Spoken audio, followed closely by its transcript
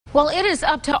Well, it is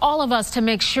up to all of us to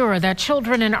make sure that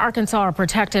children in Arkansas are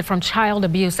protected from child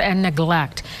abuse and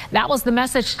neglect. That was the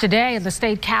message today at the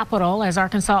state capitol as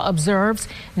Arkansas observes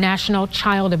National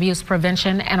Child Abuse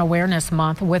Prevention and Awareness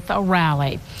Month with a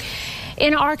rally.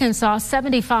 In Arkansas,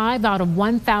 75 out of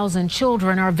 1,000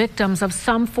 children are victims of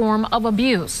some form of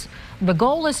abuse. The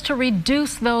goal is to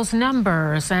reduce those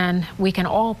numbers, and we can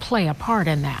all play a part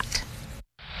in that.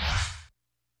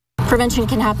 Prevention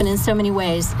can happen in so many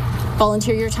ways.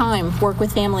 Volunteer your time, work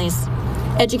with families.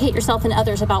 Educate yourself and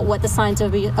others about what the signs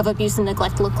of abuse and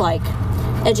neglect look like.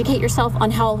 Educate yourself on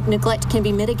how neglect can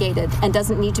be mitigated and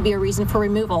doesn't need to be a reason for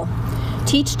removal.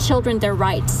 Teach children their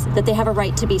rights, that they have a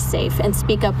right to be safe, and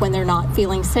speak up when they're not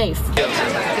feeling safe.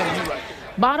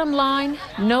 Bottom line,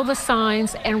 know the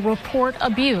signs and report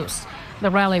abuse. The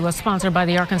rally was sponsored by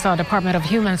the Arkansas Department of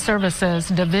Human Services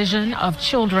Division of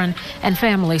Children and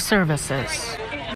Family Services.